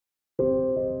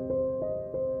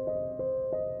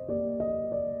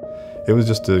It was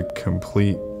just a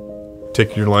complete,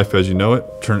 take your life as you know it,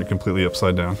 turn it completely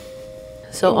upside down.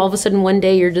 So all of a sudden one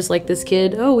day you're just like this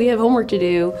kid, oh, we have homework to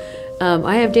do,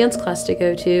 I have dance class to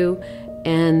go to,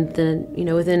 and then, you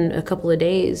know, within a couple of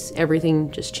days,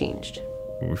 everything just changed.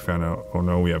 We found out, oh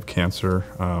no, we have cancer,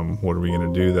 what are we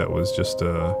gonna do? That was just,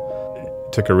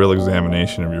 took a real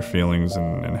examination of your feelings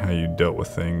and how you dealt with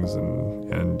things,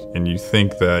 and you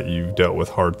think that you've dealt with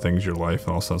hard things your life,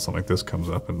 and all of a sudden something like this comes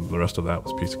up, and the rest of that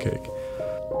was a piece of cake.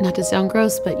 Not to sound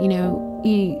gross, but you know,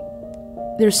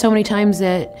 there's so many times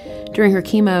that during her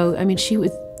chemo, I mean, she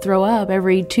would throw up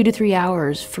every 2 to 3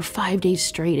 hours for 5 days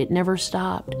straight. It never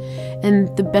stopped.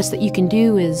 And the best that you can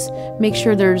do is make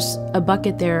sure there's a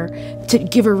bucket there to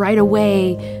give her right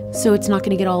away so it's not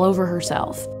going to get all over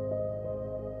herself.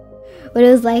 What it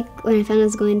was like when I found I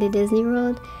was going to Disney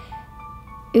World,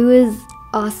 it was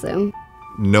awesome.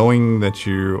 Knowing that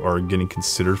you are getting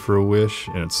considered for a wish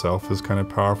in itself is kind of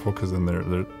powerful, because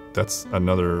then that's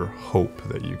another hope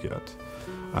that you get.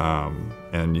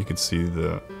 And you can see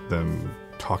them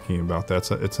talking about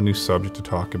that. It's a new subject to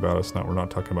talk about. We're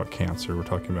not talking about cancer. We're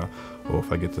talking about, oh,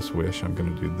 if I get this wish, I'm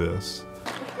going to do this.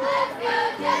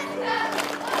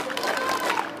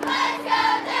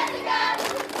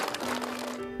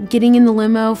 Getting in the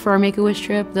limo for our Make-A-Wish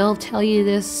trip, they'll tell you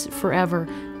this forever.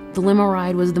 The limo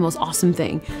ride was the most awesome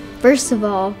thing. First of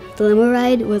all, the limo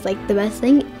ride was like the best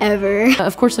thing ever.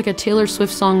 Of course, like a Taylor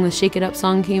Swift song, the Shake It Up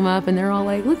song came up, and they're all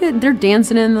like, they're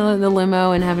dancing in the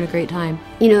limo and having a great time.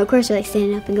 You know, of course, they're like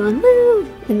standing up and going,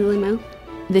 woo, in the limo.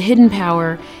 The hidden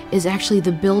power is actually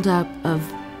the buildup of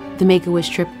the Make-A-Wish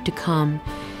trip to come.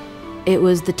 It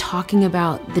was the talking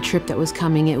about the trip that was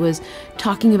coming. It was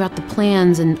talking about the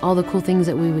plans and all the cool things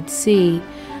that we would see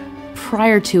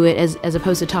prior to it, as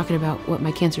opposed to talking about what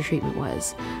my cancer treatment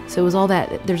was. So it was all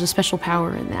that. There's a special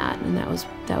power in that, and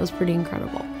that was pretty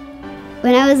incredible.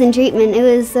 When I was in treatment, it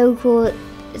was so cool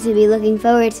to be looking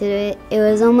forward to it. It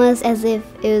was almost as if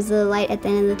it was the light at the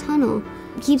end of the tunnel.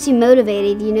 It keeps you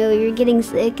motivated. You know, you're getting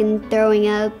sick and throwing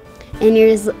up, and you're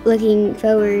just looking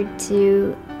forward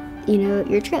to, you know,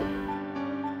 your trip.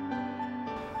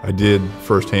 I did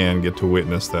firsthand get to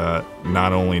witness that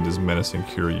not only does medicine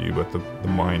cure you, but the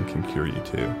mind can cure you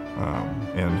too.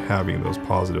 And having those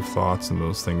positive thoughts and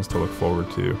those things to look forward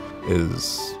to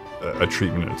is a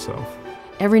treatment in itself.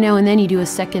 Every now and then you do a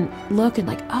second look and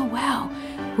like, oh wow,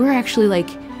 we're actually like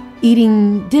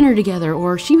eating dinner together,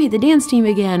 or she made the dance team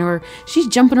again, or she's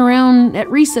jumping around at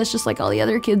recess just like all the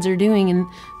other kids are doing. And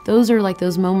those are like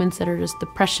those moments that are just the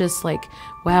precious, like,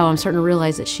 wow, I'm starting to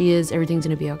realize that everything's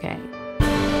gonna be okay.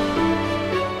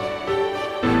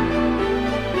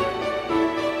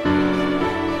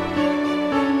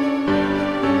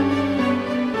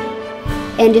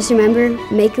 And just remember,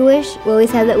 Make-A-Wish will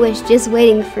always have that wish just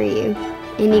waiting for you.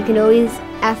 And you can always,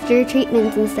 after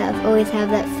treatments and stuff, always have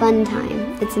that fun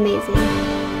time. It's amazing.